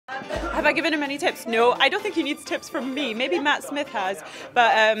Have I given him any tips? No, I don't think he needs tips from me. Maybe Matt Smith has,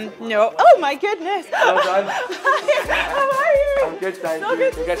 but no. Oh my goodness! Well done. How are you? I'm good, thank So you.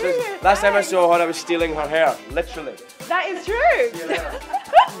 good to see you. Last time I saw her, I was stealing her hair, literally. That is true.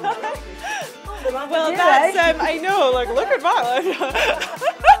 Well, that's I know. Like, look at that.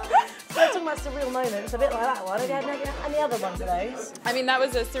 So we're talking about surreal moments, a bit like that one. Have you had any other ones of those? I mean, that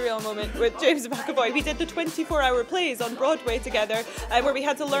was a surreal moment with James McAvoy. We did the 24-hour plays on Broadway together, where we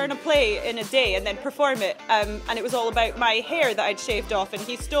had to learn a play in a day and then perform it. And it was all about my hair that I'd shaved off, and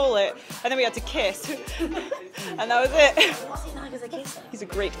he stole it, and then we had to kiss. And that was it. What's he like as a kisser? He's a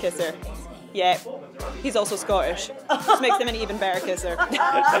great kisser. Yeah. He's also Scottish, which makes him an even better kisser.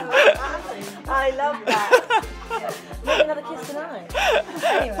 I love that. Maybe another kiss tonight.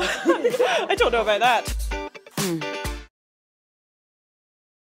 Anyway. I don't know about that.